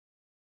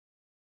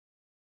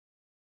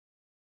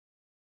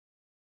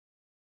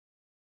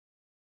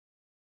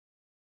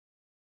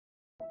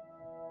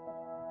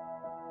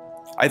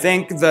I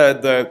think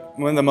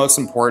one of the most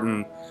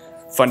important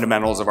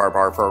fundamentals of our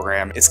bar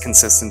program is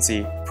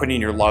consistency, putting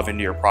your love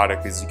into your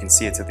product as you can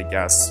see it to the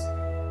guests.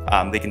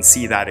 They can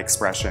see that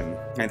expression.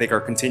 I think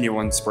our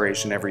continual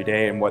inspiration every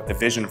day and what the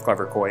vision of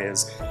Clever Koi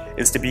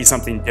is to be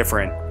something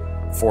different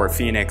for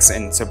Phoenix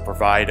and to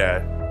provide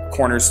a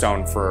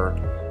cornerstone for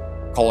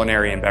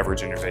culinary and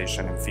beverage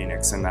innovation in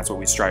Phoenix, and that's what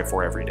we strive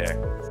for every day.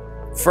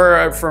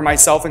 For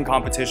myself in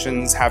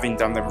competitions, having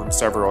done them for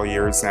several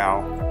years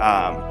now,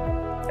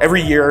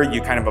 every year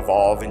you kind of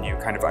evolve and you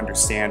kind of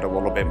understand a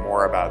little bit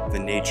more about the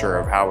nature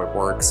of how it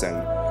works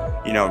and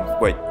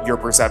what your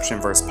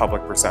perception versus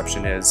public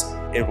perception is.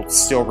 It will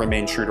still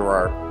remain true to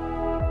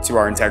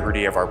our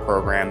integrity of our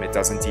program. It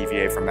doesn't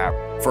deviate from that.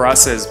 For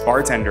us as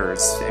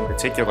bartenders in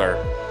particular,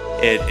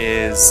 it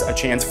is a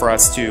chance for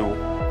us to,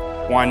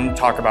 one,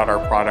 talk about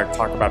our product,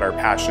 talk about our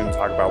passion,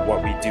 talk about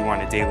what we do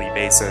on a daily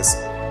basis.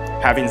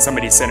 Having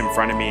somebody sit in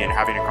front of me and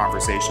having a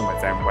conversation with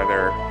them,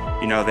 whether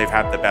they've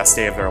had the best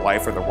day of their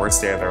life or the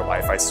worst day of their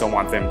life, I still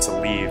want them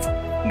to leave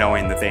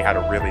knowing that they had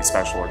a really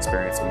special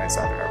experience when they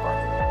sat at our bar.